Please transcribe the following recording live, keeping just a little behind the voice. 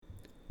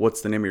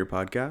What's the name of your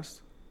podcast?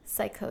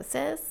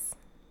 Psychosis,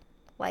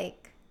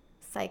 like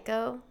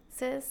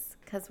psychosis,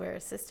 because we're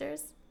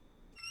sisters.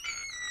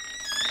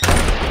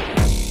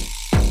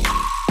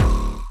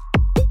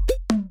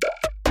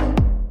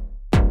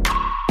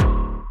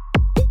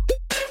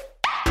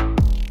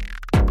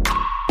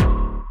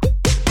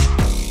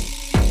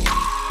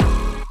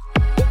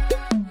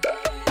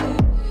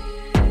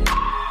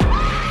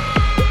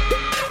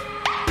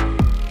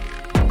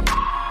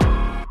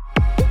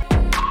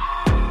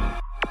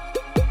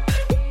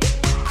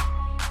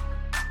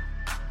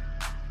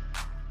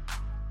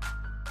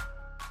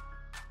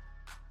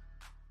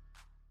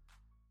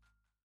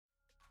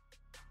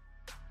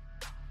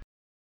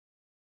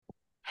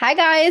 Hi,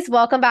 guys.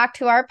 Welcome back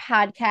to our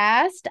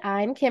podcast.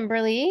 I'm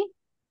Kimberly,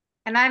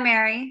 And I'm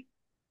Mary.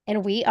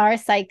 and we are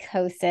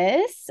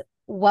Psychosis.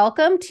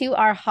 Welcome to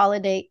our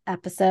holiday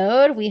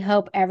episode. We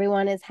hope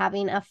everyone is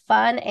having a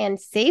fun and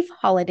safe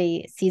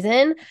holiday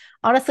season.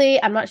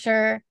 Honestly, I'm not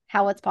sure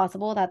how it's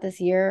possible that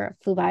this year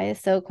flew by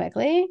so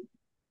quickly.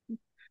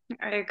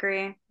 I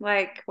agree.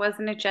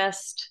 Wasn't it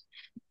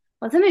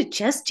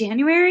just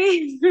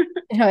January?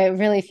 It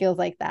really feels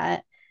like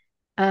that.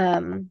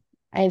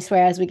 I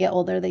swear, as we get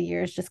older, the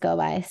years just go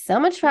by so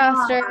much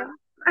faster.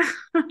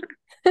 Aw.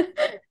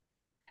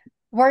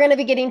 We're going to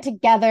be getting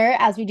together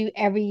as we do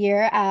every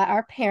year at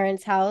our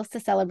parents' house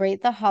to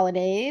celebrate the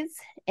holidays.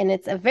 And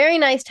it's a very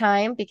nice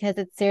time because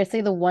it's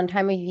seriously the one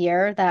time of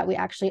year that we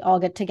actually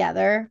all get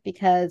together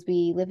because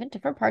we live in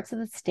different parts of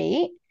the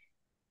state.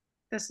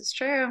 This is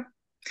true.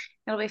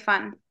 It'll be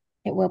fun.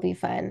 It will be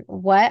fun.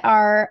 What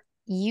are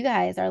you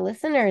guys, our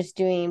listeners,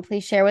 doing?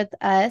 Please share with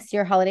us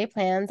your holiday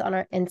plans on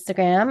our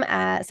Instagram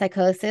at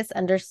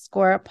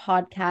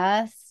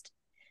psychosis_podcast.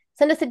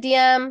 Send us a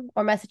DM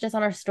or message us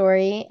on our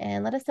story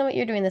and let us know what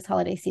you're doing this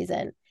holiday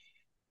season.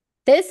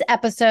 This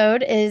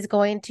episode is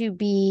going to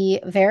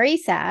be very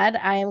sad.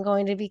 I am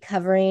going to be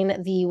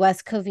covering the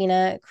West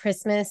Covina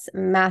Christmas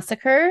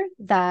massacre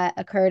that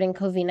occurred in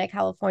Covina,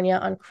 California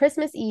on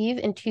Christmas Eve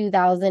in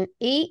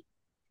 2008.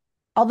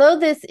 Although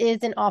this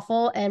is an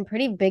awful and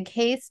pretty big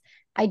case,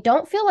 I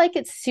don't feel like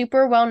it's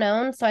super well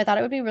known, so I thought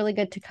it would be really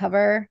good to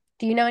cover.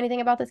 Do you know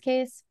anything about this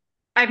case?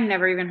 I've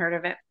never even heard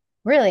of it.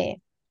 Really?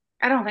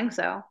 I don't think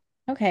so.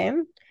 Okay.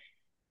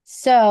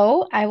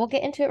 So I will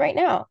get into it right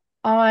now.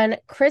 On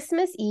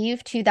Christmas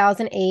Eve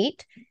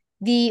 2008,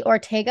 the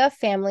Ortega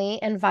family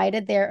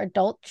invited their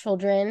adult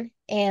children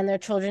and their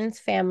children's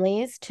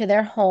families to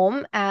their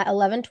home at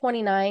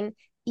 1129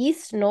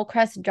 East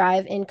Knollcrest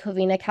Drive in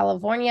Covina,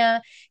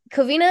 California.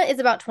 Covina is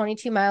about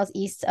 22 miles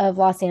east of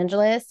Los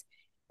Angeles.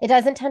 It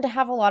doesn't tend to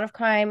have a lot of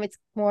crime. It's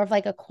more of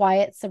like a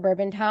quiet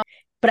suburban town.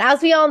 But as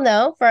we all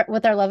know,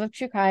 with our love of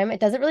true crime, it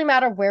doesn't really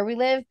matter where we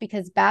live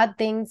because bad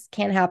things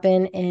can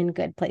happen in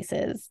good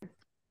places.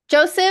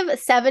 Joseph,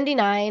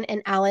 79,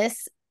 and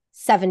Alice,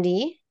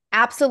 70,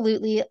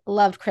 absolutely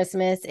loved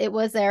Christmas. It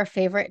was their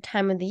favorite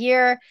time of the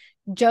year.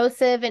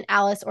 Joseph and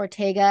Alice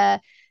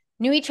Ortega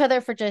knew each other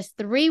for just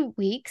 3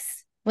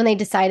 weeks when they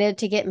decided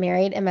to get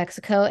married in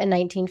Mexico in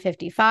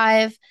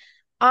 1955.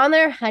 On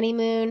their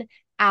honeymoon,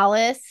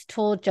 Alice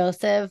told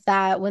Joseph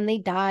that when they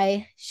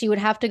die, she would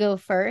have to go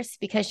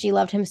first because she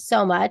loved him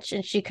so much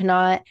and she could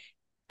not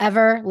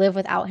ever live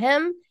without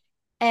him.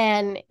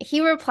 And he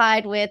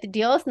replied with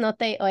Dios no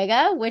te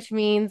oiga, which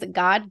means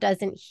God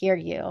doesn't hear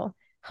you.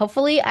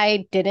 Hopefully,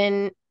 I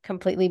didn't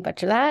completely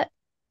butcher that.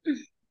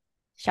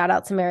 Shout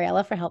out to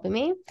Mariella for helping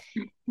me.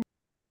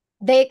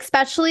 They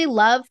especially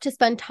love to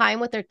spend time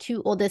with their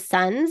two oldest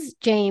sons,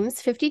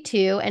 James,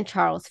 52, and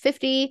Charles,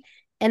 50,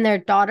 and their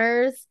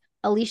daughters,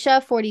 Alicia,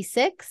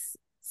 46,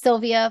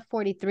 Sylvia,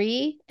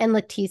 43, and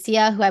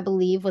Leticia, who I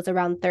believe was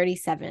around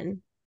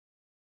 37.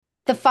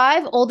 The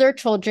 5 older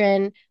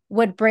children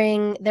would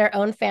bring their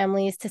own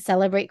families to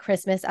celebrate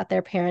Christmas at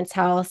their parents'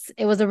 house.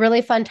 It was a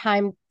really fun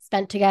time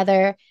spent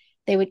together.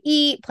 They would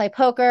eat, play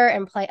poker,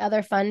 and play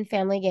other fun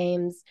family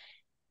games.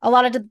 A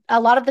lot of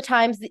the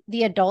times,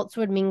 the adults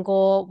would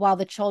mingle while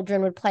the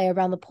children would play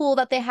around the pool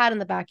that they had in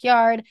the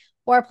backyard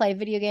or play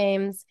video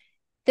games.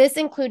 This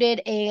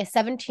included a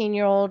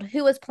 17-year-old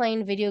who was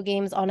playing video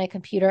games on a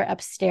computer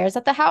upstairs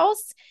at the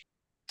house.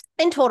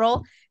 In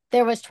total,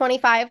 there was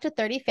 25 to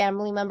 30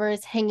 family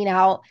members hanging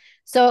out,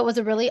 so it was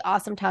a really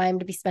awesome time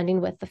to be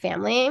spending with the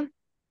family.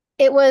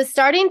 It was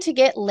starting to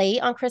get late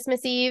on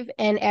Christmas Eve,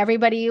 and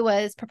everybody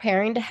was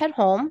preparing to head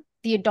home.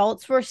 The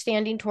adults were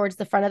standing towards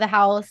the front of the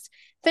house,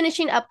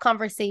 finishing up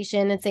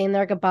conversation and saying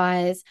their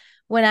goodbyes,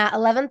 when at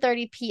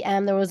 11:30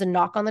 p.m., there was a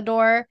knock on the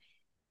door.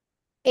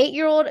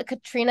 8-year-old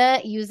Katrina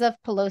Yusuf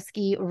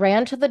Poloski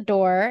ran to the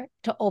door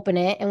to open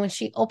it, and when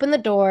she opened the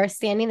door,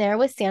 standing there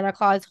was Santa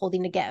Claus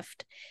holding a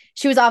gift.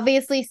 She was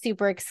obviously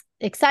super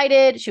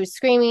excited. She was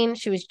screaming.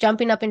 She was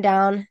jumping up and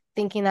down,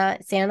 thinking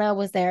that Santa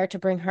was there to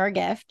bring her a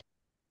gift.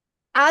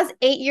 As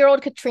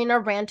 8-year-old Katrina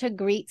ran to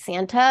greet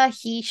Santa,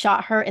 he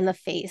shot her in the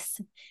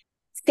face.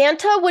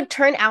 Santa would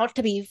turn out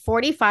to be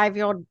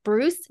 45-year-old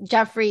Bruce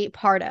Jeffrey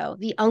Pardo,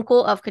 the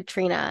uncle of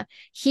Katrina.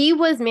 He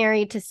was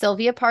married to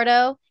Sylvia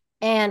Pardo,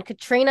 and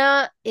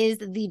Katrina is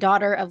the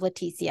daughter of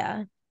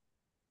Leticia.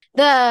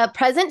 The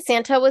present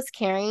Santa was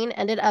carrying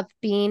ended up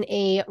being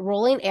a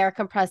rolling air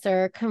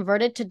compressor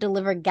converted to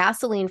deliver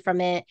gasoline from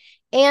it,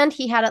 and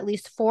he had at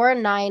least four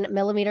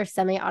 9mm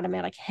semi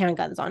automatic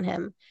handguns on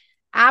him.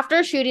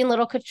 After shooting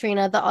little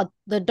Katrina, the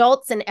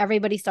adults and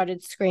everybody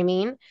started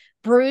screaming.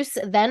 Bruce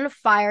then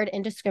fired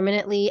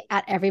indiscriminately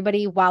at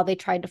everybody while they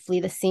tried to flee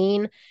the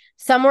scene.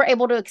 Some were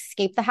able to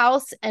escape the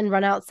house and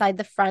run outside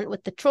the front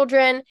with the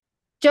children.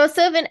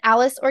 Joseph and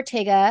Alice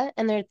Ortega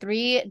and their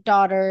three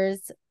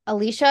daughters,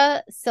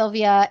 Alicia,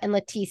 Sylvia, and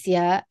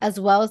Leticia, as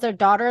well as their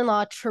daughter in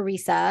law,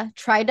 Teresa,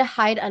 tried to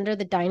hide under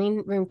the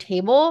dining room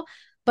table.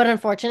 But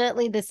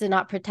unfortunately, this did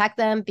not protect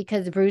them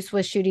because Bruce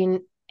was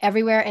shooting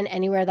everywhere and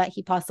anywhere that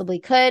he possibly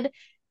could.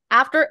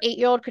 After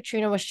 8-year-old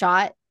Katrina was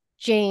shot,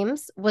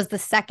 James was the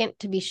second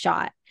to be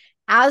shot.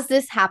 As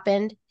this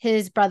happened,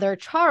 his brother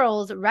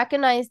Charles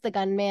recognized the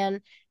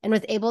gunman and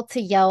was able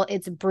to yell,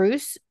 "It's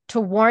Bruce," to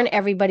warn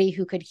everybody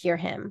who could hear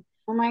him.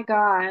 Oh my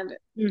God.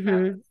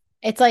 Mm-hmm.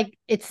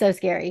 It's so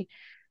scary.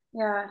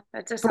 Yeah,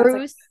 that just sounds like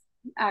Bruce,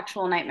 an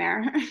actual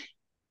nightmare.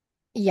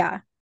 yeah.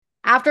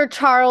 After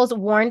Charles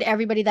warned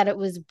everybody that it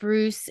was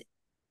Bruce,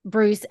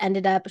 Bruce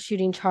ended up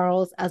shooting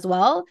Charles as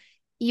well.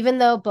 Even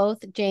though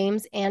both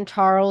James and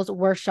Charles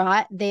were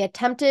shot, they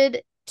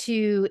attempted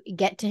to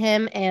get to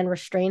him and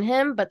restrain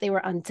him, but they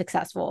were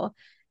unsuccessful.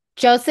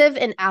 Joseph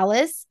and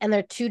Alice and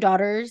their two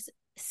daughters,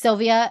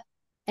 Sylvia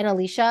and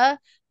Alicia,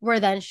 were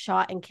then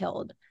shot and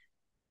killed.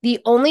 The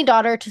only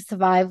daughter to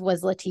survive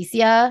was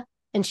Leticia,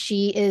 and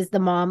she is the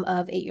mom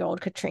of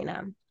 8-year-old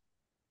Katrina.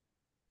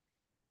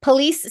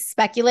 Police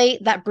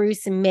speculate that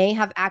Bruce may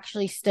have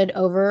actually stood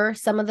over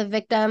some of the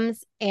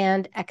victims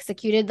and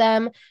executed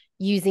them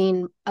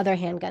using other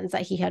handguns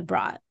that he had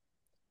brought.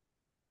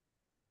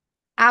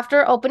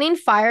 After opening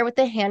fire with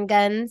the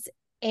handguns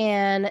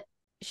and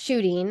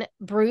shooting,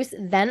 Bruce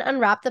then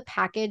unwrapped the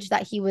package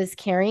that he was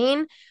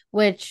carrying,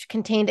 which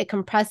contained a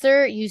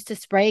compressor used to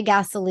spray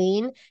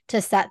gasoline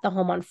to set the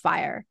home on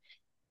fire.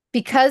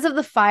 Because of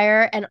the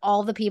fire and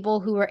all the people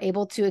who were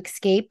able to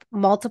escape,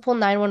 multiple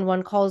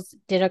 911 calls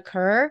did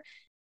occur.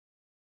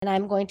 And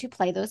I'm going to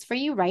play those for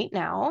you right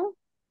now.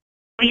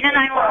 Covina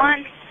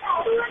 911.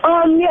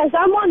 Yes,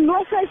 I'm on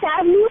Northwest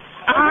Avenue.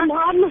 I'm a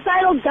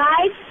homicidal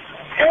guy,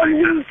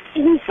 and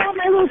he shot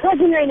my little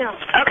cousin right now.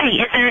 Okay,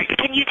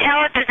 can you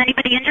tell if there's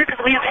anybody injured?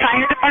 Because we have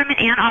fire department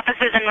and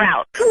officers en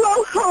route.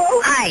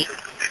 Hello? Hi.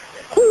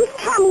 Please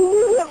come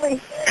immediately.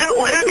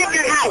 Who's in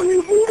your house?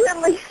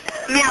 Immediately.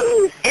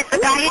 Ma'am, is the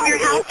guy in your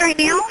house right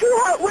now?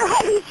 We're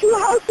having 2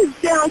 houses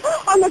down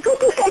on the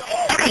complex.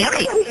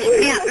 Okay.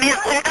 Ma'am,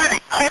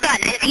 hold on.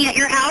 Is he at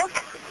your house?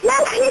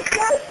 Yes,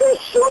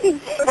 he's shooting.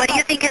 What do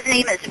you think his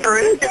name is,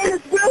 Bruce? His name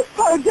is Bruce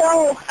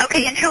Pardo.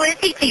 Okay, and who is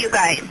he to you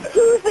guys?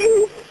 Excuse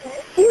me?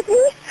 Who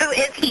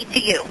is he to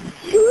you?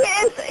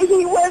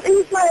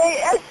 He's my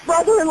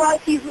ex-brother-in-law.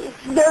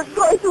 They're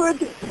going through a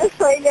divorce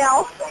right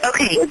now.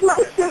 Okay. With my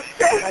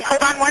sister.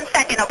 Hold on 1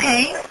 second,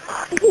 okay?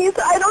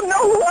 I don't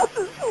know who else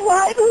is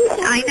alive.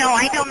 I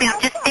know, ma'am.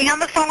 Just stay on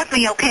the phone with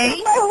me,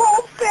 okay? My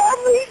whole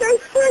family, there's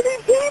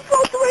 30 people,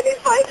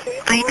 25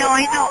 people.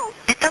 I know.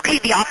 It's okay.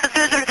 The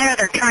officers are there.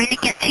 They're trying to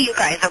get to you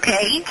guys,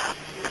 okay?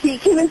 He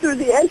came in through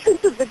the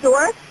entrance of the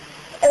door,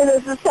 and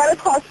there's a Santa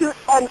Claus suit,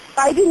 and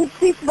I didn't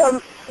see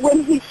them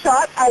when he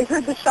shot. I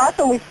heard the shots,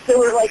 and they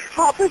were like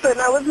poppers, and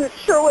I wasn't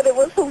sure what it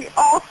was, so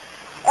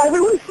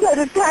everyone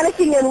started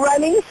panicking and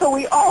running, so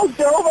we all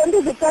dove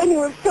under the dining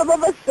room. Some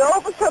of us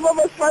dove, some of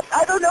us left.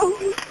 I don't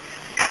know.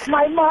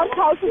 My mom's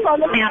house is on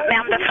the...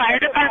 Ma'am, the fire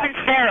department's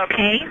there,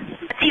 okay?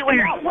 What's he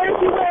wearing? What is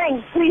he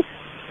wearing, please?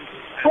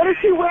 What is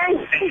he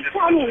wearing? Please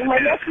tell me. My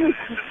nephew,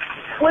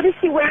 what is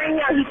he wearing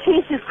now? He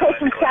changed his clothes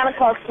from Santa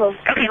Claus clothes.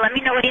 Okay, let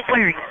me know what he's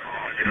wearing.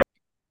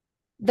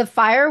 The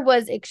fire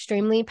was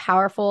extremely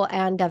powerful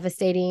and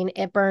devastating.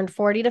 It burned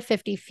 40 to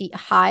 50 feet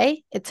high.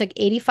 It took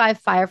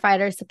 85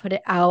 firefighters to put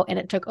it out, and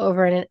it took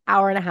over an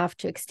hour and a half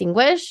to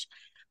extinguish.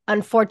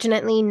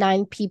 Unfortunately,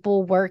 9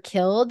 people were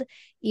killed,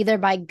 either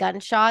by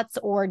gunshots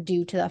or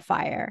due to the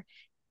fire.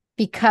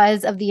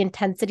 Because of the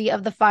intensity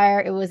of the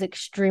fire, it was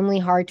extremely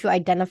hard to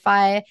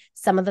identify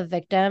some of the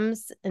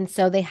victims, and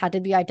so they had to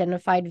be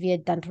identified via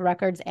dental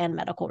records and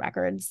medical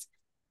records.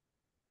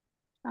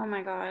 Oh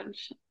my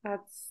gosh,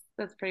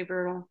 that's pretty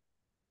brutal.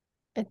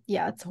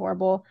 It's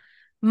horrible.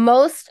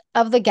 Most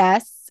of the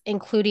guests,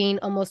 including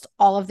almost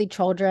all of the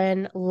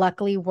children,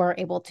 luckily were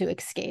able to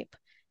escape.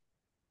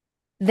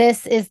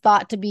 This is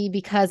thought to be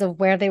because of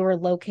where they were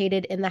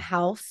located in the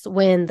house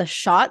when the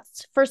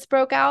shots first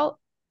broke out.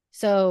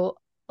 So,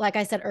 like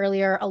I said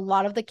earlier, a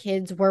lot of the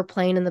kids were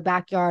playing in the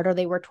backyard, or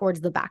they were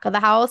towards the back of the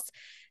house.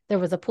 There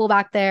was a pool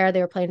back there.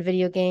 They were playing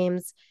video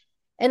games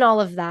and all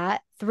of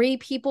that. 3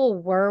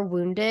 people were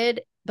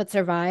wounded but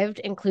survived,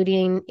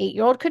 including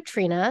 8-year-old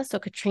Katrina. So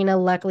Katrina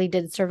luckily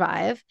did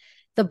survive.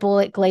 The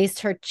bullet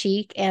grazed her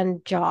cheek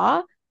and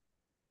jaw.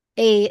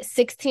 A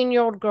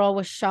 16-year-old girl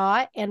was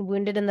shot and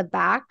wounded in the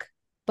back,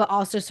 but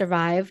also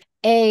survived.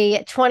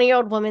 A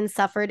 20-year-old woman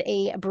suffered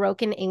a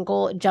broken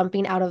ankle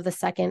jumping out of the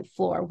second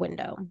floor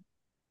window.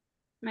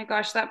 My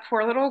gosh, that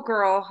poor little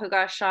girl who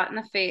got shot in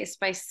the face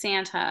by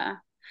Santa.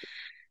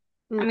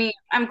 I mean,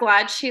 I'm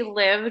glad she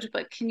lived,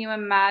 but can you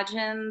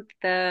imagine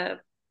the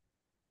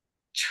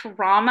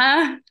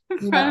trauma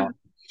No. from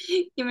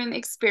even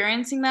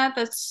experiencing that?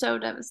 That's so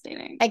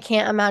devastating. I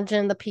can't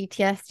imagine the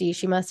PTSD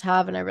she must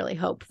have, and I really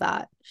hope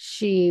that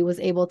she was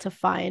able to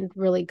find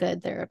really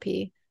good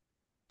therapy.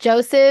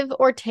 Joseph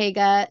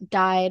Ortega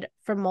died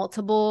from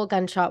multiple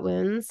gunshot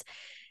wounds.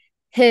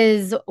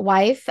 His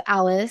wife,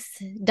 Alice,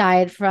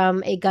 died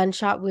from a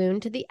gunshot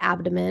wound to the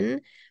abdomen.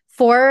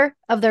 4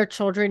 of their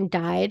children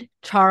died: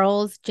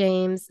 Charles,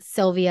 James,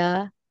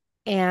 Sylvia,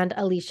 and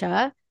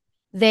Alicia.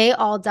 They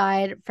all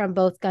died from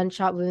both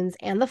gunshot wounds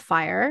and the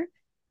fire.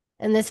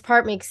 And this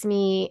part makes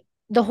me,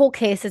 the whole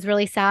case is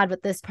really sad,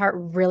 but this part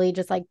really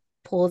just like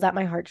pulls at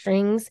my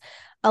heartstrings.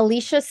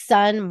 Alicia's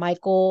son,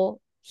 Michael,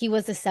 he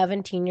was a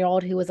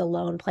 17-year-old who was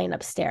alone playing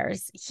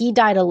upstairs. He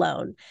died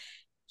alone.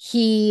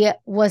 He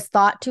was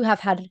thought to have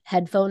had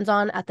headphones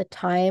on at the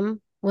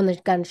time when the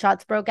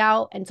gunshots broke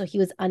out, and so he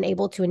was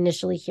unable to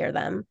initially hear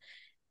them.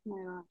 Oh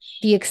my gosh.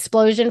 The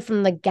explosion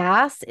from the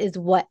gas is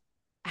what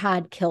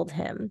had killed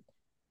him.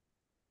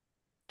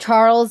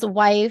 Charles'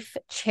 wife,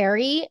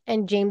 Cherry,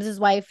 and James's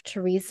wife,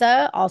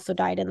 Teresa, also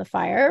died in the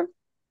fire.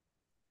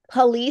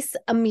 Police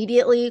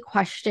immediately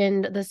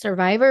questioned the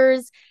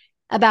survivors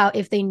about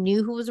if they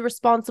knew who was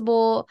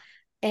responsible,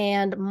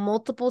 and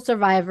multiple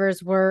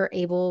survivors were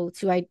able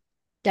to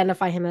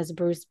identify him as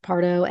Bruce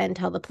Pardo and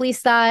tell the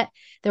police that.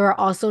 There were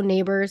also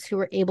neighbors who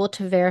were able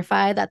to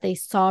verify that they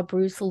saw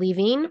Bruce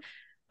leaving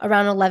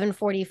around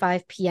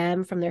 11:45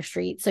 p.m. from their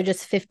street, so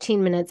just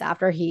 15 minutes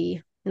after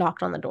he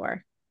knocked on the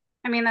door.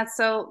 I mean,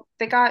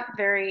 they got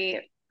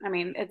very, I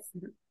mean, it's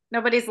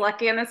nobody's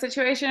lucky in this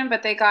situation,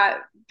 but they got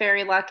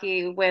very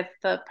lucky with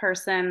the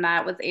person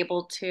that was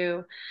able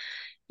to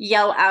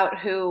yell out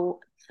who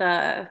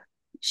the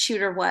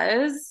shooter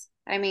was.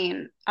 I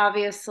mean,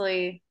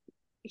 obviously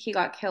he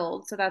got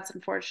killed, so that's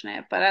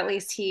unfortunate, but at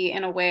least he,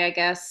 in a way, I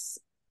guess,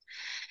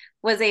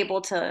 was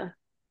able to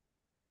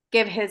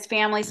give his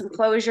family some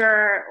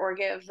closure or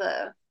give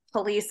the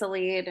police a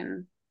lead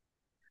and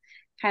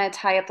kind of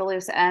tie up the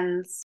loose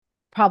ends.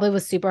 Probably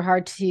was super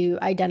hard to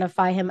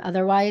identify him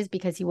otherwise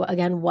because he,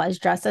 again, was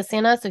dressed as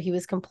Santa, so he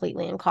was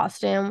completely in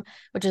costume,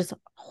 which is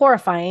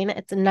horrifying.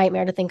 It's a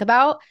nightmare to think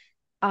about.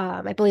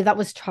 I believe that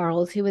was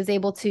Charles who was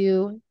able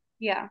to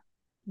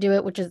do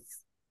it, which is,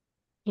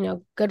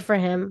 good for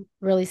him.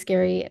 Really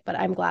scary, but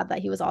I'm glad that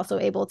he was also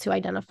able to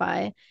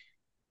identify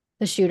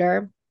the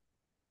shooter.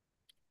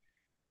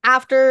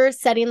 After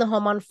setting the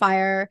home on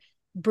fire,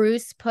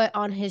 Bruce put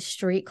on his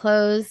street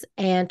clothes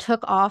and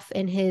took off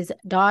in his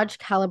Dodge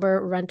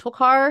Caliber rental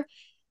car.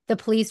 The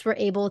police were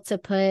able to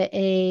put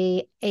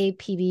a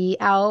APB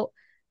out,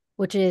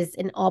 which is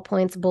an all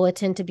points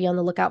bulletin to be on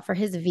the lookout for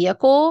his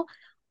vehicle.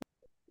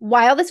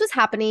 While this was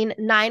happening,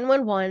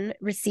 911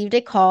 received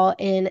a call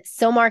in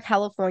Silmar,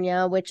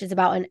 California, which is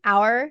about an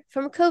hour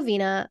from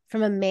Covina,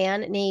 from a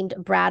man named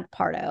Brad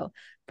Pardo.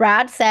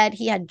 Brad said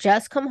he had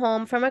just come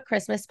home from a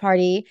Christmas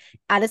party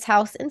at his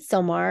house in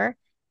Silmar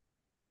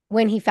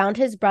when he found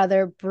his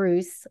brother,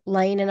 Bruce,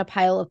 laying in a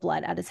pile of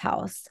blood at his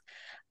house.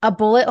 A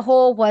bullet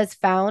hole was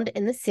found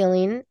in the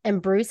ceiling,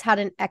 and Bruce had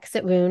an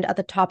exit wound at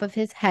the top of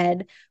his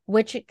head,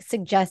 which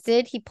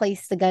suggested he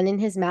placed the gun in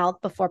his mouth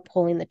before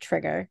pulling the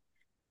trigger.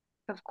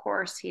 Of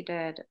course he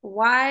did.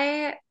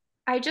 Why?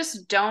 I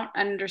just don't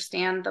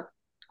understand the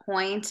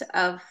point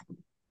of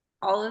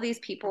all of these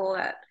people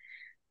that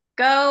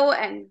go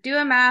and do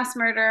a mass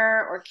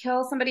murder or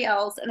kill somebody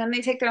else and then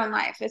they take their own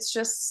life. It's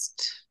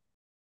just,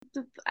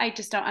 I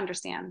just don't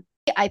understand.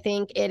 I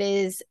think it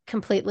is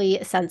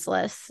completely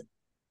senseless.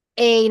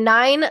 A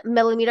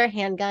 9mm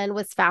handgun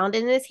was found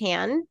in his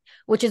hand,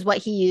 which is what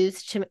he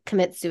used to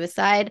commit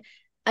suicide.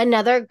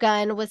 Another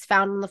gun was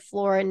found on the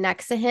floor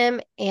next to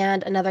him,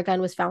 and another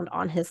gun was found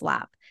on his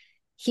lap.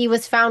 He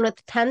was found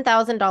with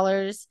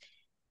 $10,000,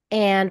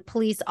 and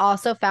police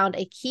also found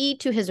a key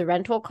to his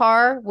rental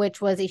car,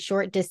 which was a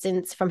short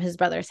distance from his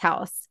brother's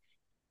house.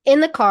 In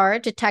the car,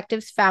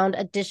 detectives found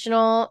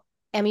additional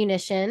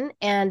ammunition,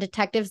 and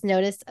detectives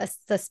noticed a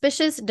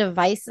suspicious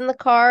device in the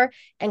car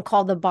and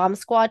called the bomb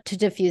squad to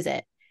defuse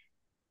it.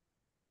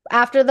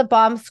 After the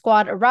bomb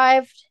squad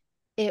arrived,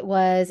 it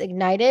was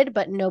ignited,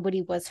 but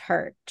nobody was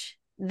hurt.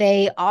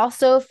 They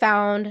also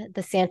found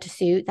the Santa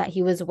suit that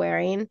he was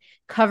wearing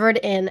covered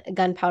in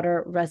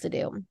gunpowder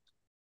residue.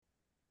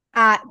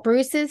 At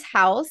Bruce's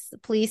house,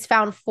 police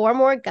found 4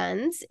 more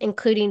guns,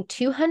 including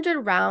 200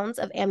 rounds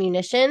of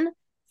ammunition,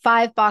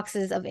 5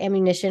 boxes of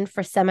ammunition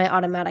for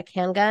semi-automatic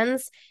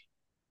handguns,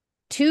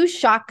 2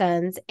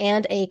 shotguns,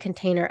 and a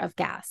container of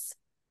gas.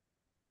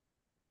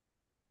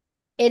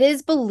 It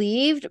is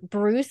believed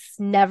Bruce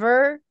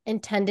never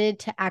intended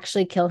to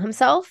actually kill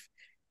himself.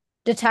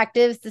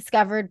 Detectives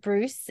discovered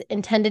Bruce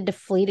intended to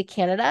flee to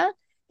Canada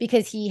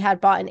because he had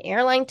bought an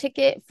airline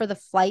ticket for the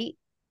flight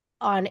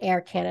on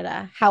Air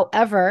Canada.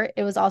 However,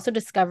 it was also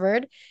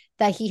discovered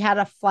that he had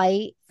a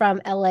flight from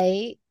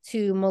LA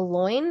to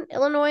Moline,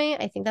 Illinois.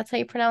 I think that's how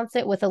you pronounce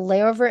it, with a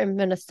layover in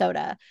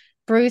Minnesota.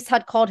 Bruce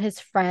had called his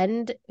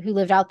friend who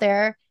lived out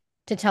there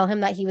to tell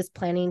him that he was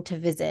planning to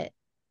visit.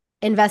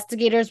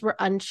 Investigators were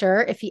unsure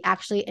if he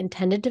actually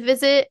intended to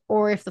visit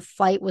or if the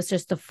flight was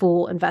just to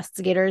fool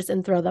investigators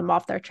and throw them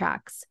off their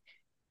tracks.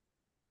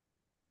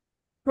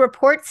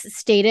 Reports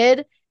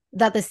stated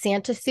that the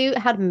Santa suit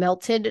had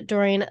melted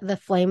during the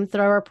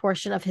flamethrower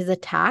portion of his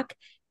attack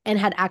and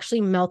had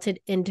actually melted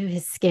into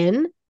his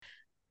skin.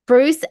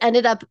 Bruce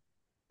ended up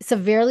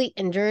severely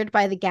injured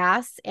by the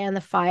gas and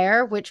the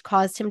fire, which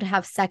caused him to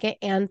have second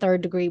and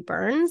third degree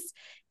burns.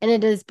 And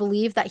it is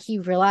believed that he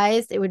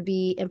realized it would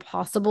be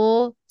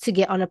impossible to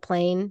get on a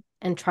plane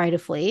and try to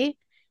flee.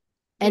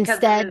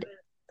 Instead,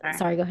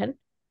 sorry, go ahead.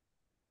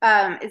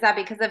 Is that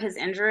because of his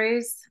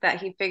injuries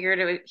that he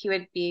figured he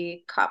would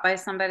be caught by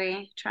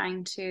somebody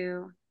trying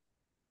to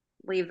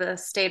leave the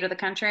state or the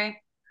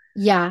country?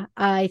 Yeah,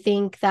 I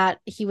think that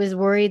he was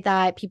worried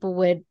that people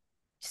would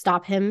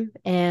stop him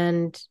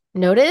and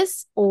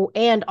notice,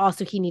 and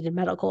also he needed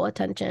medical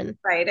attention.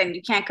 Right, and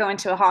you can't go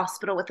into a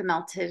hospital with a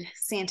melted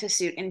Santa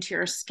suit into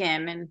your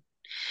skin and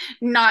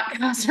not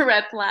cause a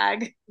red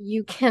flag.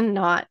 You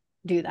cannot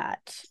do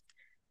that.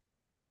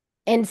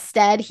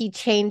 Instead, he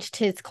changed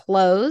his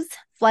clothes,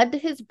 fled to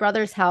his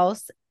brother's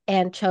house,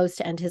 and chose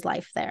to end his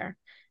life there.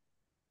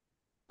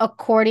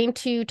 According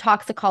to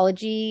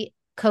toxicology,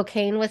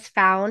 cocaine was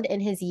found in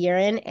his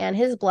urine and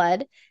his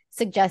blood,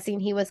 suggesting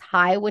he was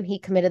high when he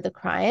committed the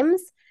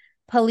crimes.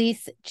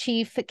 Police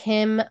Chief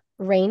Kim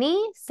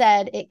Rainey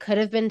said it could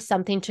have been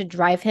something to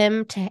drive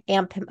him, to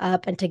amp him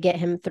up, and to get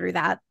him through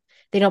that.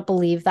 They don't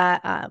believe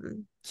that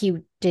he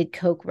did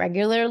coke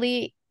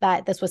regularly,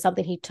 that this was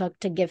something he took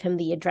to give him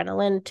the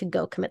adrenaline to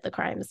go commit the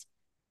crimes.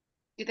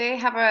 Do they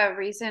have a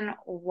reason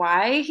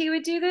why he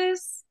would do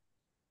this?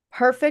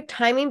 Perfect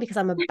timing, because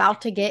I'm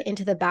about to get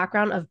into the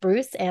background of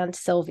Bruce and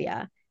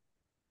Sylvia.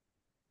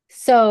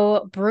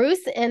 So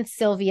Bruce and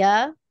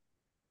Sylvia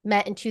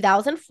met in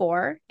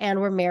 2004 and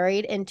were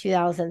married in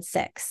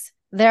 2006.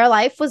 Their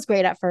life was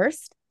great at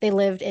first. They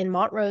lived in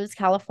Montrose,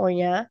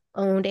 California,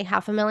 owned a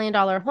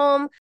 $500,000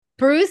 home.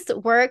 Bruce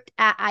worked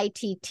at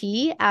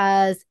ITT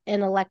as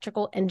an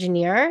electrical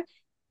engineer,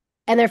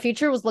 and their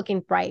future was looking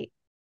bright.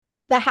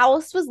 The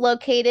house was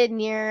located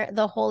near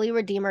the Holy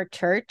Redeemer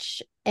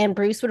Church, and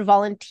Bruce would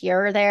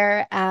volunteer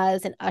there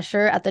as an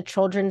usher at the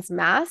children's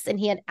mass, and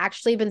he had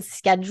actually been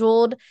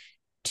scheduled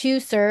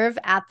to serve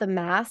at the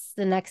mass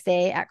the next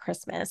day at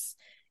Christmas.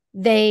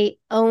 They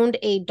owned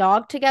a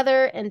dog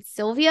together, and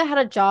Sylvia had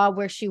a job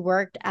where she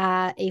worked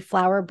at a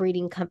flower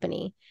breeding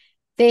company.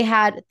 They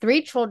had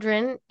 3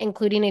 children,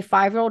 including a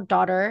 5-year-old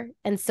daughter,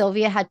 and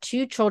Sylvia had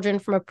 2 children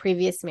from a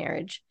previous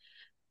marriage.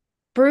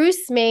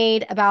 Bruce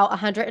made about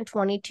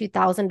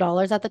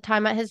 $122,000 at the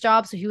time at his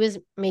job, so he was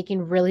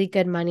making really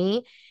good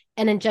money.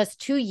 And in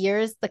just 2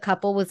 years, the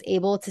couple was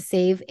able to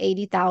save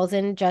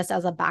 $80,000 just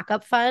as a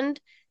backup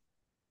fund.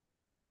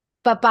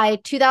 But by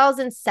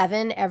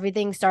 2007,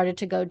 everything started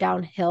to go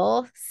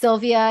downhill.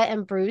 Sylvia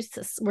and Bruce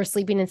were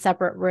sleeping in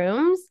separate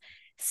rooms.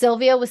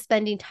 Sylvia was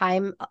spending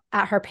time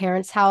at her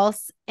parents'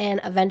 house, and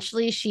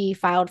eventually she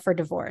filed for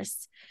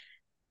divorce.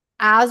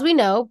 As we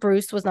know,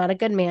 Bruce was not a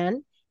good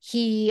man.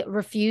 He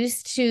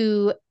refused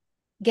to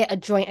get a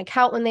joint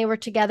account when they were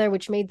together,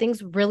 which made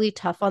things really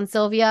tough on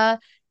Sylvia.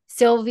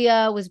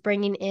 Sylvia was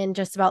bringing in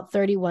just about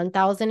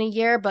 $31,000 a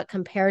year, but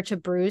compared to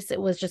Bruce, it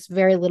was just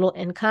very little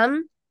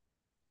income.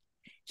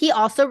 He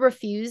also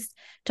refused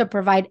to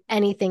provide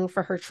anything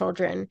for her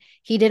children.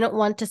 He didn't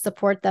want to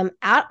support them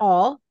at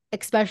all,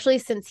 especially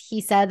since he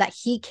said that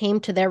he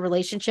came to their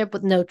relationship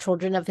with no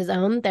children of his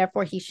own.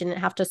 Therefore, he shouldn't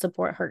have to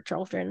support her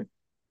children.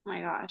 Oh my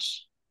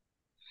gosh.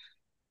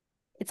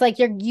 It's like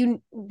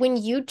when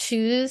you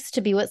choose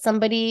to be with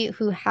somebody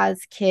who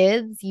has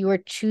kids, you are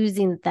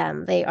choosing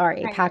them. They are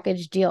a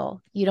package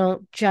deal. You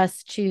don't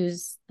just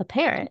choose a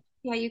parent.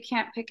 Yeah, you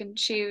can't pick and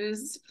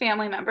choose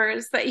family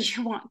members that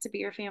you want to be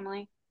your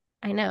family.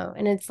 I know.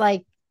 And it's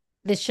like,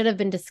 this should have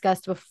been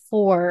discussed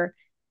before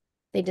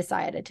they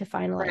decided to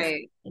finalize.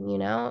 Right. You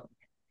know?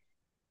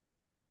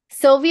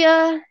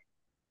 Sylvia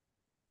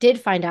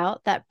did find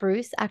out that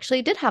Bruce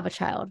actually did have a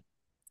child.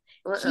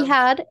 He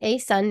had a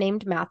son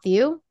named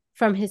Matthew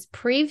from his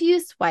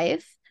previous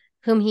wife,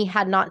 whom he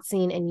had not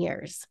seen in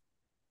years.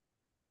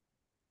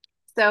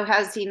 So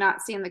has he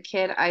not seen the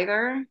kid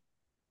either?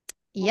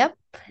 Yep.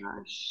 Oh,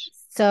 gosh.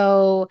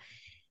 So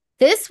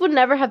this would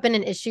never have been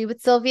an issue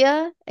with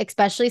Sylvia,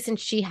 especially since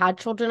she had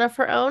children of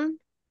her own.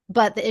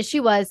 But the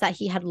issue was that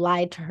he had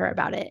lied to her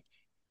about it.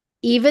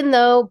 Even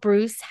though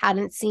Bruce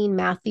hadn't seen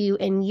Matthew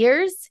in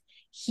years,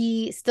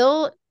 he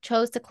still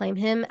chose to claim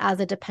him as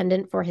a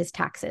dependent for his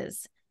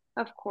taxes.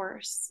 Of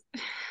course.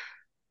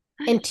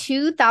 In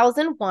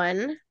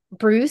 2001,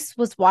 Bruce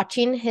was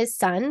watching his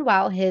son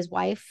while his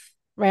wife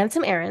ran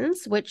some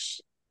errands, which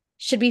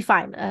should be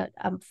fine.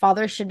 A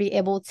father should be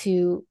able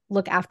to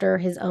look after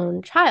his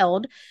own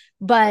child.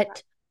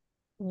 But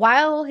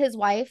while his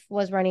wife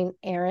was running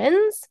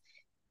errands,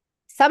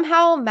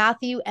 somehow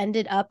Matthew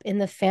ended up in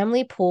the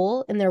family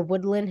pool in their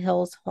Woodland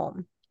Hills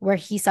home, where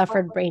he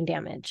suffered brain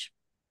damage.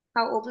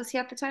 How old was he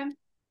at the time?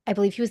 I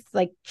believe he was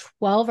like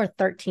 12 or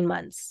 13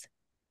 months.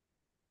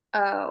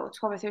 Oh,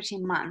 12 or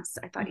 13 months.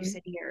 I thought you Mhm.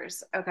 said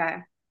years. Okay.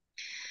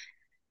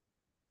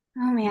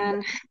 Oh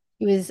man.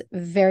 He was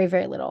very,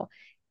 very little.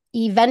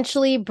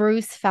 Eventually,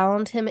 Bruce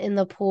found him in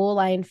the pool,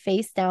 lying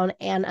face down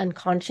and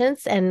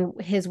unconscious. And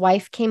his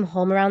wife came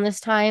home around this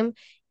time.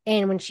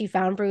 And when she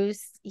found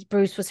Bruce,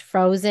 Bruce was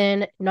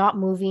frozen, not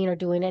moving or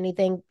doing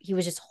anything. He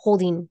was just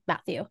holding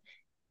Matthew.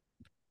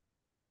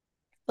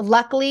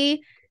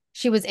 Luckily,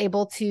 she was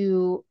able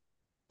to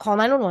call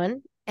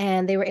 911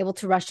 and they were able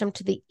to rush him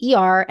to the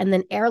ER and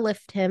then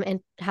airlift him and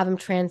have him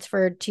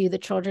transferred to the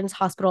Children's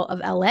Hospital of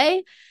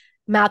LA.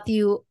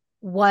 Matthew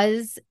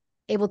was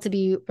able to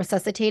be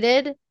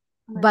resuscitated,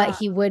 Oh my but God.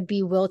 he would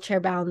be wheelchair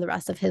bound the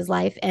rest of his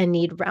life and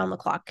need round the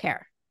clock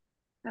care.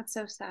 That's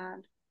so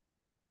sad.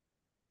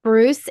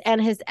 Bruce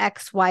and his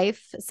ex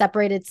wife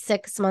separated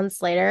 6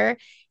 months later.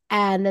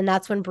 And then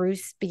that's when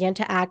Bruce began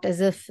to act as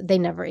if they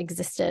never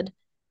existed.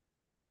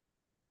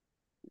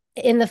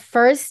 In the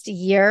first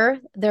year,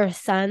 their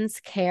son's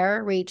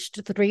care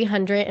reached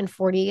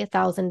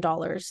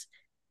 $340,000.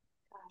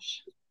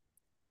 Gosh.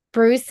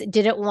 Bruce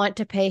didn't want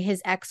to pay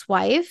his ex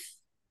wife.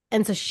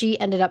 And so she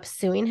ended up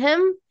suing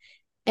him.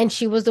 And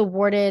she was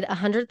awarded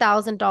 $100,000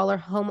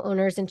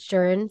 homeowners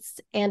insurance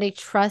and a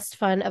trust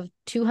fund of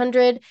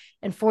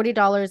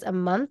 $240 a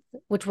month,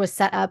 which was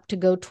set up to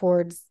go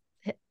towards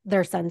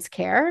their son's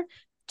care.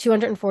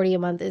 $240 a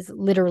month is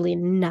literally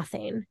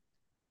nothing.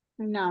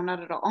 No,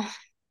 not at all.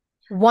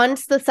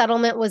 Once the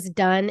settlement was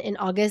done in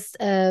August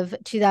of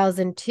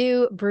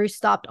 2002, Bruce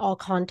stopped all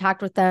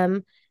contact with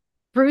them.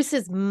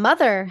 Bruce's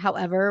mother,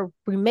 however,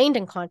 remained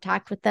in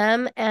contact with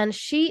them, and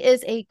she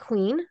is a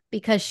queen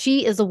because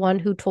she is the one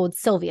who told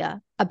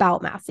Sylvia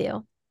about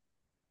Matthew.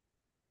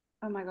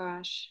 Oh my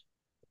gosh.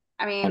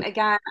 I mean, And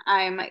again,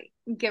 I'm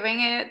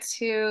giving it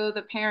to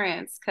the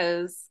parents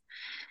because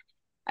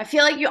I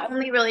feel like you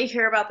only really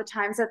hear about the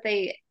times that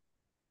they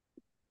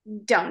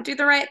don't do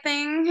the right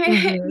thing in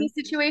mm-hmm, these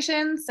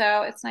situations.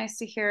 So it's nice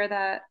to hear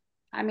that.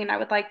 I mean, I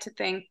would like to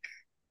think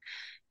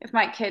if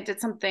my kid did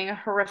something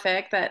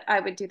horrific that I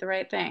would do the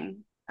right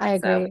thing. I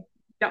So agree.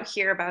 don't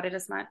hear about it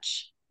as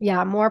much.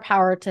 Yeah, more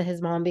power to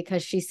his mom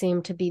because she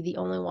seemed to be the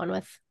only one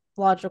with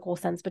logical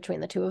sense between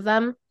the two of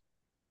them.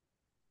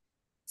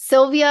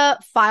 Sylvia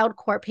filed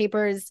court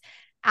papers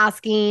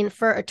asking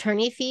for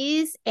attorney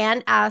fees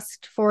and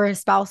asked for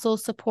spousal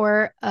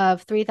support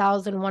of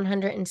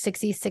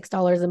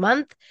 $3,166 a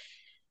month.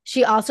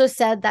 She also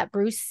said that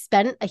Bruce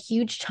spent a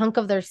huge chunk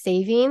of their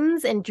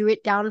savings and drew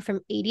it down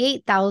from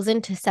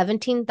 $88,000 to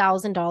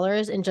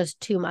 $17,000 in just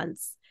 2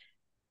 months.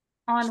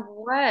 On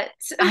what?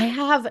 I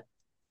have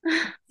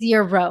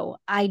zero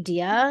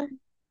idea.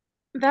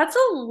 That's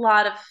a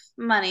lot of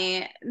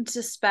money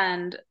to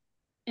spend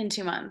in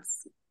 2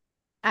 months.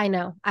 I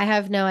know. I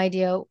have no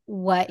idea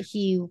what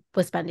he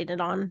was spending it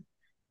on,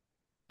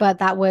 but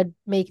that would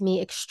make me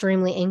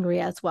extremely angry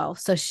as well.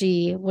 So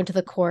she went to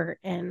the court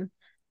and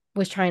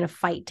was trying to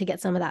fight to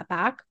get some of that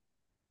back.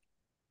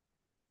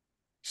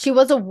 She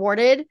was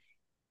awarded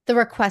the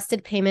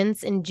requested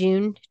payments in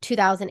June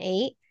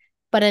 2008,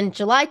 but in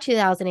July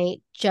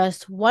 2008,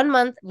 just 1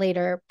 month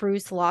later,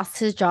 Bruce lost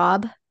his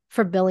job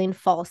for billing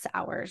false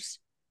hours.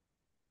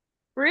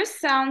 Bruce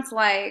sounds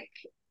like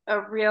a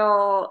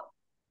real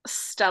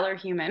stellar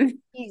human.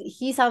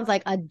 He sounds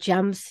like a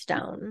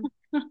gemstone.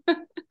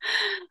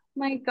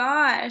 My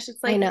gosh, it's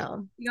I like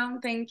know. you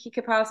don't think he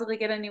could possibly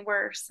get any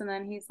worse, and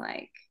then he's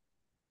like,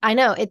 I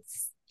know. It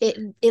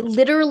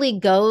literally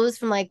goes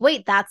from like,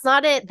 wait, that's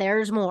not it.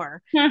 There's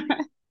more.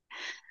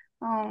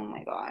 oh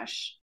my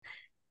gosh.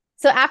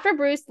 So after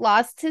Bruce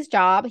lost his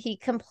job, he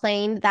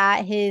complained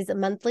that his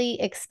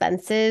monthly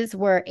expenses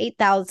were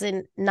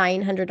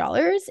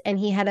 $8,900 and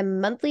he had a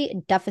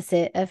monthly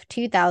deficit of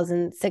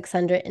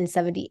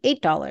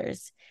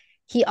 $2,678.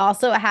 He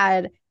also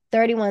had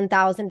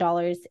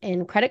 $31,000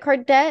 in credit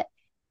card debt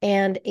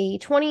and a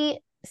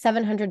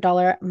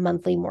 $2,700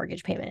 monthly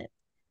mortgage payment.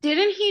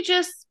 Didn't he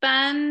just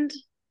spend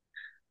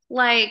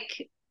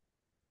like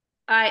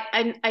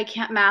I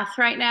can't math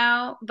right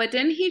now, but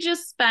didn't he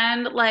just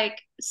spend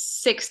like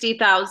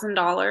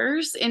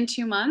 $60,000 in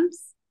 2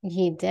 months?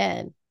 He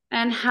did.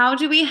 And how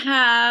do we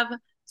have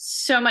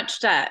so much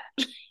debt?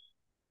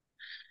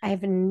 I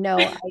have no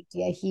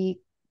idea. He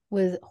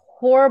was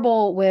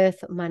horrible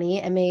with money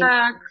and made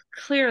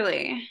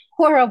Clearly,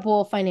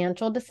 horrible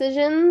financial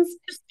decisions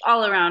just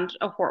all around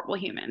a horrible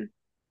human.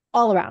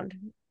 all around.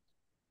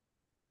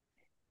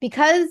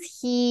 Because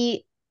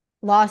he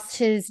lost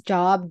his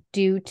job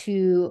due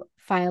to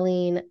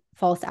filing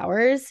false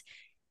hours,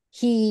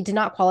 he did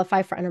not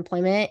qualify for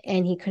unemployment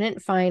and he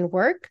couldn't find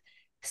work.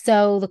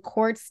 So the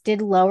courts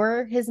did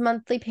lower his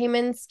monthly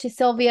payments to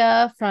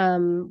Sylvia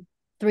from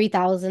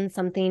 3,000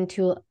 something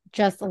to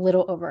just a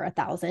little over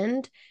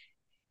 1,000.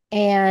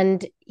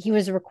 And he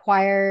was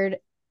required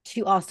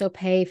to also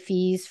pay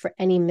fees for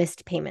any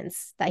missed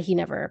payments that he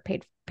never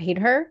paid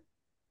her.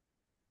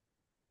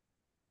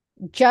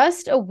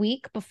 Just a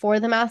week before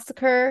the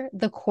massacre,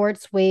 the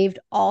courts waived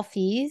all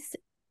fees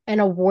and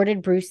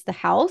awarded Bruce the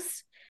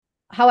house.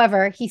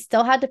 However, he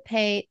still had to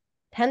pay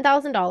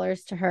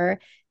 $10,000 to her,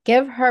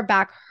 give her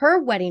back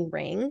her wedding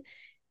ring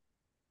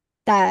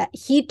that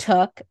he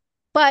took,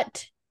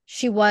 but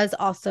she was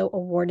also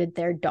awarded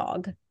their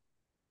dog.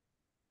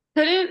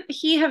 Couldn't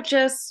he have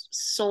just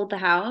sold the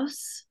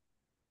house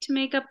to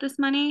make up this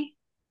money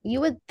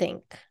You would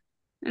think.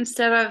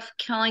 instead of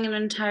killing an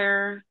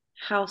entire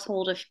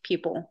household of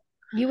people?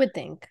 You would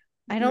think.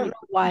 I Oh don't my know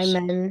why gosh.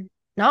 men,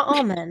 not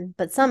all men,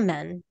 but some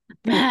men,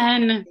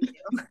 Men.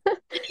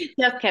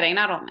 Just kidding,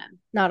 not all men.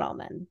 not all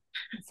men,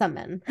 some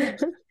men.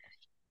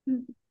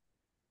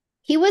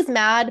 He was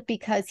mad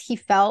because he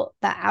felt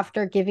that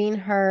after giving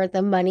her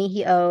the money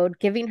he owed,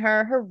 giving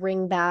her her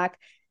ring back,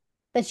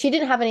 that she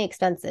didn't have any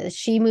expenses.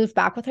 She moved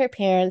back with her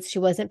parents. She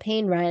wasn't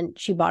paying rent.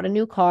 She bought a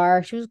new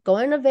car. She was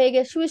going to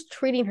Vegas. She was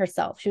treating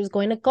herself. She was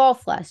going to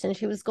golf lessons.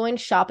 She was going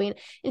shopping.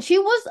 And she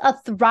was a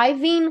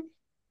thriving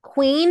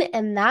queen,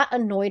 and that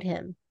annoyed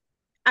him.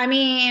 I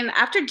mean,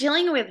 after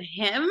dealing with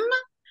him,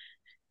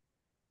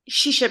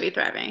 she should be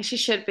thriving. She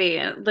should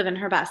be living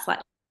her best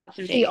life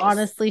in She Vegas.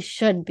 honestly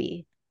should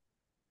be.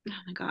 Oh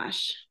my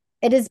gosh.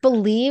 It is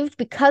believed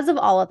because of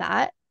all of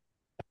that,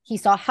 he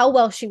saw how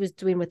well she was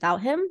doing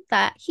without him,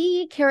 that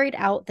he carried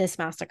out this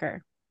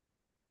massacre.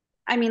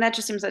 I mean, that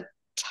just seems a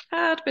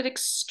tad bit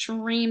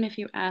extreme if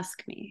you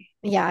ask me.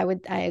 Yeah, I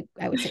would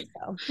say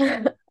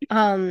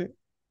so.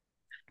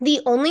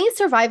 The only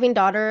surviving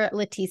daughter,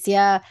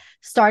 Leticia,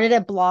 started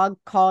a blog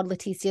called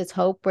Leticia's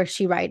Hope, where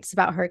she writes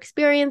about her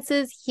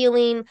experiences,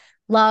 healing,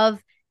 love,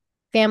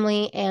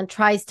 family, and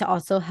tries to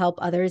also help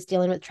others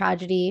dealing with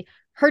tragedy.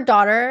 Her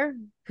daughter,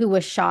 who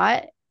was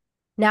shot,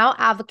 now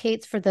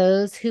advocates for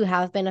those who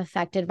have been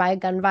affected by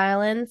gun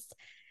violence.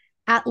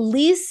 At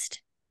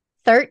least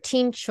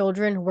 13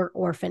 children were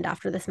orphaned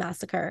after this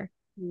massacre.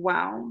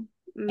 Wow.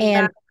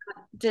 And That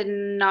did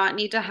not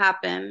need to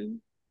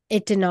happen.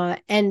 it did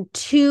not. And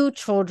 2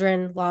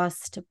 children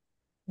lost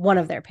one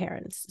of their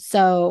parents.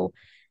 So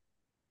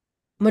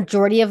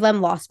majority of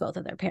them lost both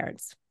of their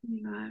parents. Oh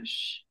my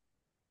gosh.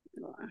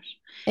 Oh my gosh.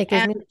 It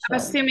gives And me the I'm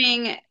chills.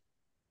 assuming,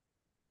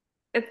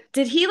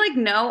 did he like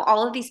know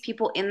all of these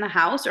people in the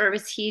house, or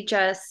was he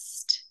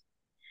just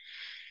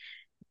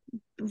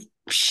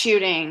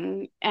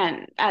shooting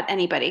and at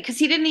anybody? Because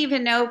he didn't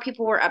even know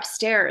people were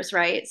upstairs,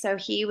 right? So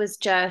he was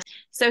just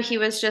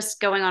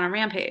going on a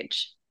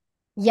rampage.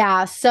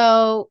 Yeah.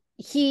 So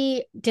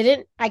he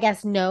didn't, I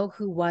guess, know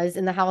who was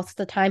in the house at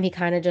the time. He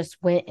kind of just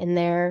went in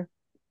there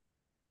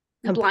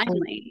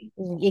completely.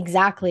 Blindly.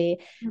 Exactly.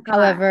 Oh God.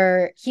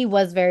 However, he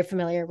was very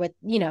familiar with,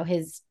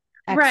 his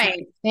ex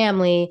Right.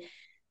 family.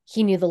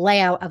 He knew the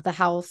layout of the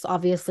house,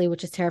 obviously,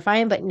 which is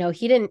terrifying. But no,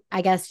 he didn't,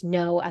 I guess,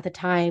 know at the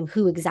time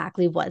who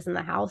exactly was in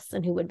the house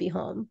and who would be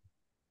home.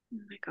 Oh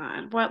my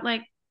God. What,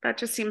 like, that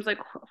just seems like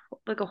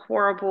a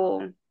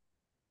horrible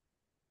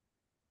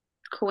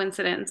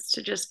coincidence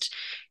to just,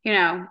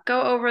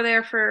 go over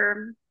there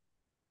for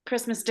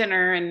Christmas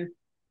dinner and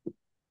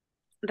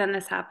then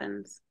this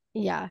happens.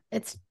 Yeah,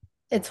 it's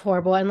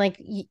horrible. And like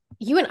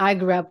you and I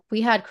grew up,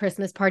 we had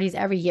Christmas parties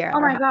every year at Oh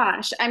our my house.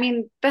 gosh. I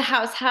mean, the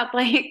house had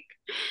like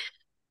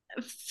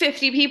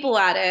 50 people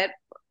at it.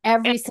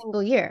 Every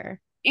single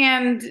year.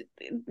 And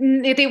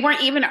they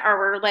weren't even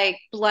our like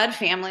blood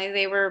family.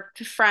 They were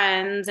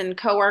friends and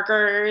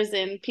coworkers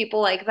and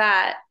people like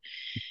that.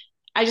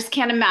 I just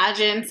can't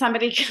imagine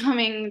somebody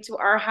coming to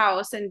our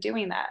house and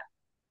doing that.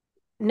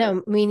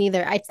 No, me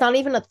neither. It's not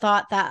even a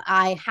thought that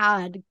I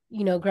had,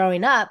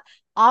 growing up.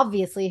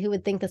 Obviously, who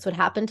would think this would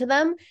happen to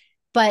them?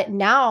 But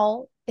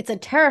now it's a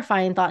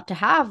terrifying thought to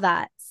have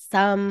that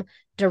some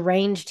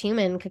deranged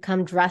human could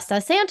come dressed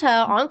as Santa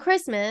on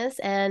Christmas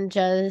and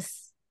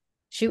just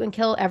shoot and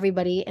kill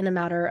everybody in a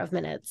matter of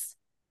minutes.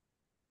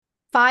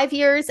 5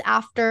 years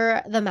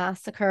after the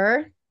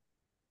massacre,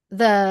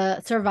 the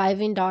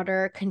surviving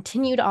daughter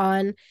continued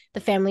on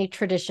the family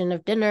tradition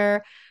of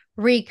dinner,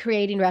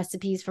 recreating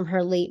recipes from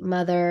her late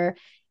mother.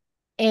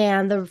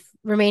 And the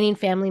remaining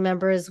family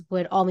members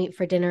would all meet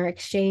for dinner,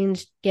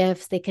 exchange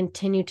gifts. They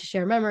continued to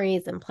share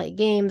memories and play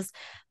games.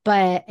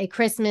 But a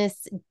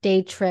Christmas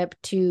day trip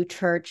to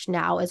church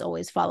now is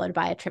always followed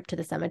by a trip to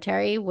the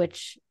cemetery,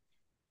 which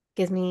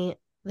gives me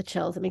the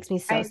chills. It makes me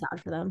so I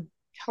sad for them.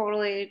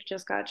 totally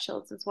just got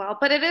chills as well.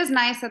 But it is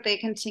nice that they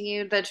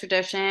continued the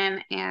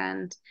tradition.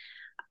 And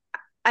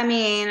I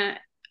mean,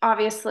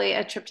 obviously,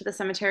 a trip to the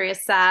cemetery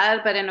is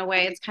sad, but in a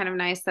way, it's kind of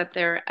nice that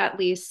they're at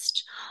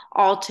least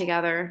all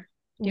together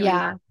doing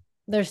Yeah,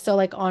 they're still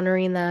like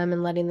honoring them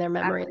and letting their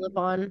memory that. live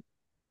on.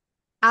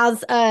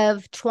 As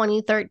of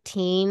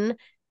 2013,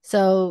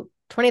 so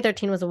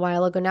 2013 was a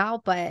while ago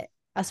now, but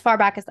as far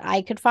back as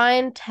I could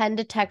find, 10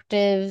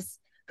 detectives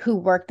who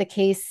worked the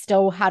case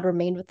still had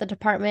remained with the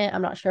department.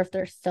 I'm not sure if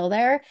they're still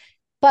there,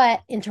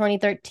 but in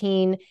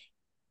 2013,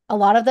 a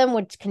lot of them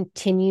would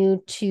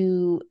continue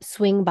to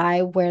swing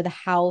by where the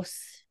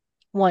house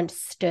once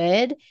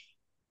stood.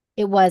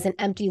 It was an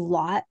empty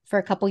lot for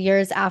a couple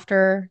years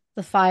after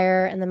the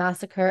fire and the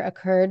massacre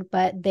occurred,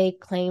 but they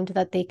claimed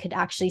that they could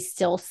actually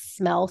still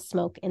smell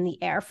smoke in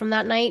the air from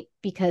that night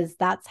because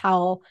that's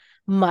how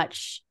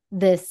much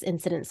this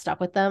incident stuck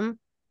with them.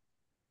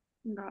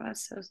 No,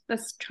 that's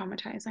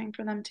traumatizing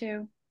for them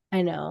too.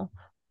 I know.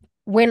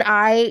 When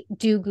I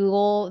do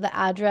Google the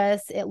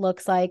address, it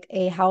looks like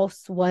a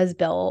house was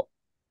built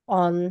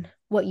on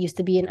what used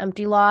to be an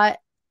empty lot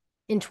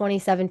in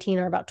 2017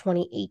 or about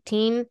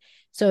 2018.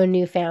 So a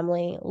new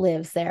family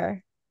lives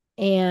there.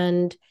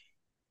 And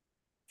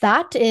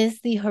that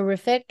is the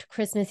horrific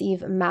Christmas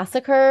Eve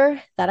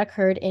massacre that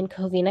occurred in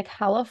Covina,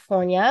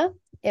 California.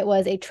 It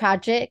was a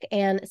tragic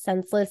and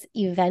senseless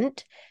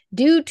event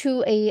due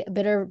to a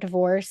bitter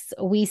divorce.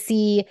 We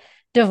see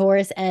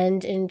divorce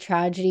end in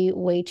tragedy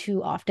way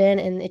too often,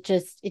 and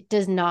it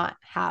does not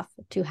have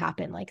to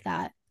happen like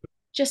that.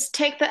 Just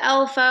take the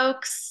L,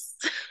 folks.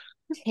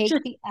 Take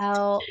the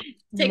L.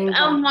 Take the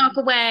L and walk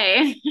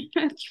away.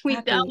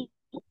 Exactly.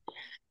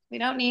 We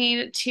don't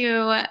need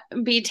to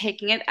be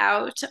taking it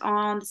out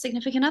on the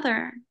significant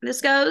other. This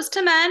goes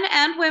to men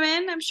and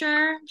women. I'm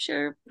sure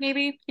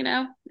maybe,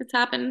 it's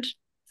happened.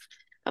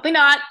 Probably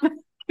not.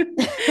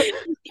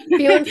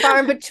 Few and far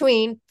in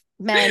between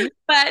men.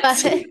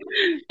 But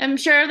I'm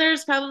sure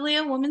there's probably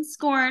a woman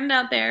scorned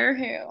out there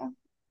who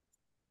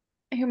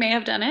may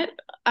have done it.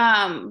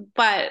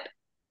 But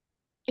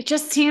it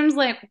just seems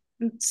like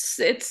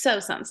it's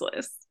so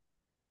senseless.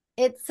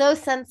 It's so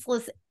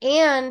senseless.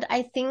 And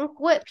I think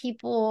I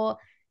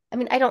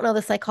don't know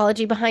the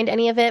psychology behind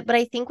any of it, but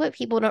I think what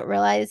people don't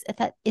realize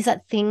is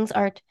that things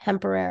are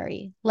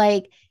temporary.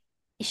 Like,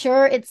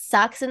 sure, it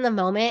sucks in the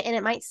moment and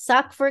it might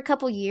suck for a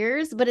couple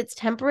years, but it's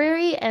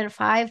temporary. And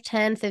 5,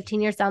 10,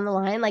 15 years down the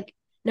line, like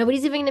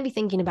nobody's even going to be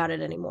thinking about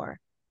it anymore.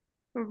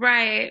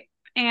 Right.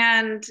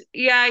 And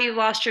yeah, you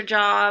lost your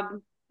job.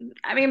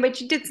 I mean, but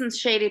you did some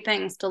shady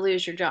things to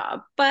lose your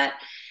job. But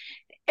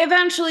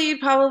eventually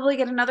you'd probably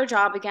get another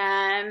job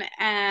again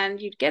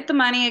and you'd get the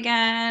money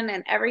again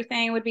and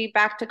everything would be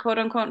back to quote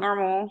unquote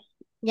normal.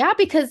 Yeah,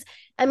 because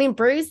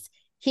Bruce,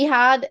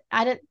 I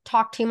didn't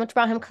talk too much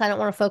about him because I don't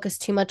want to focus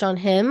too much on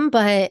him,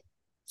 but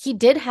he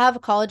did have a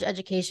college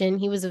education.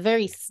 He was a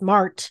very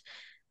smart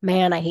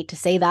man. I hate to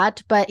say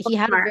that, but he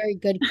had a very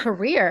good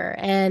career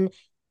and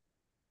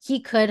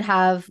he could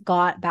have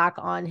got back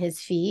on his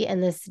feet,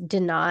 and this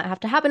did not have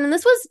to happen. And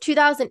this was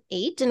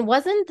 2008, and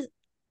wasn't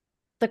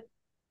the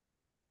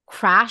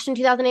crash in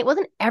 2008,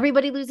 wasn't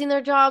everybody losing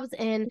their jobs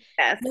and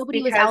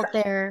nobody was out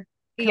there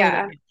killing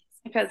them?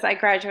 Because I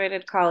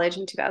graduated college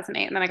in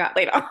 2008 and then I got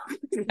laid off.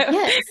 So.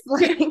 Yes.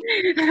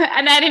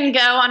 And I didn't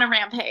go on a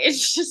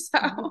rampage.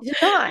 So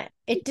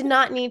it did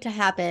not need to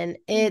happen.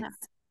 It's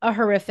a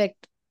horrific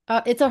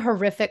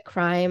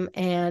crime,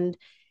 and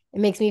it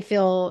makes me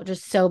feel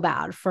just so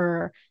bad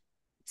for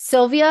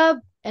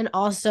Sylvia and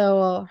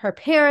also her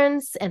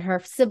parents and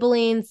her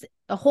siblings,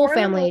 the whole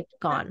family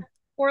gone.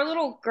 Poor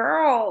little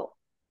girl.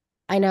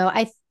 I know.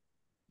 I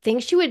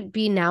think she would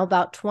be now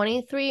about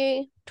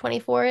 23,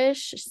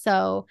 24-ish.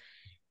 So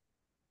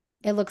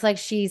it looks like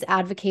she's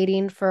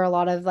advocating for a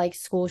lot of like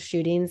school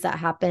shootings that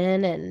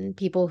happen and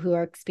people who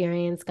are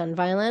experience gun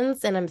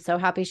violence. And I'm so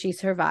happy she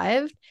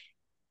survived.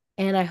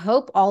 And I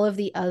hope all of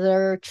the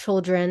other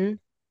children,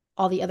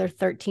 all the other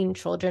 13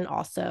 children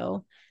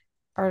also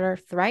are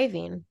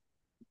thriving.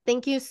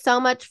 Thank you so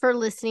much for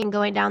listening,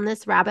 going down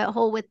this rabbit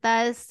hole with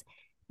us.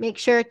 Make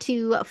sure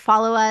to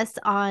follow us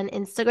on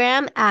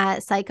Instagram at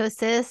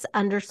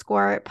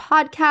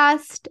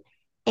psychosis_podcast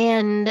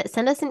and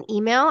send us an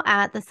email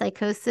at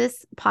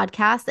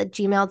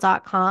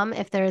thepsychosispodcast@gmail.com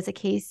if there is a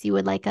case you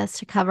would like us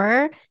to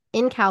cover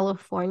in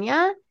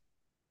California.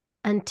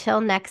 Until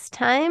next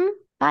time,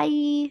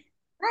 bye.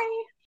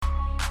 Bye.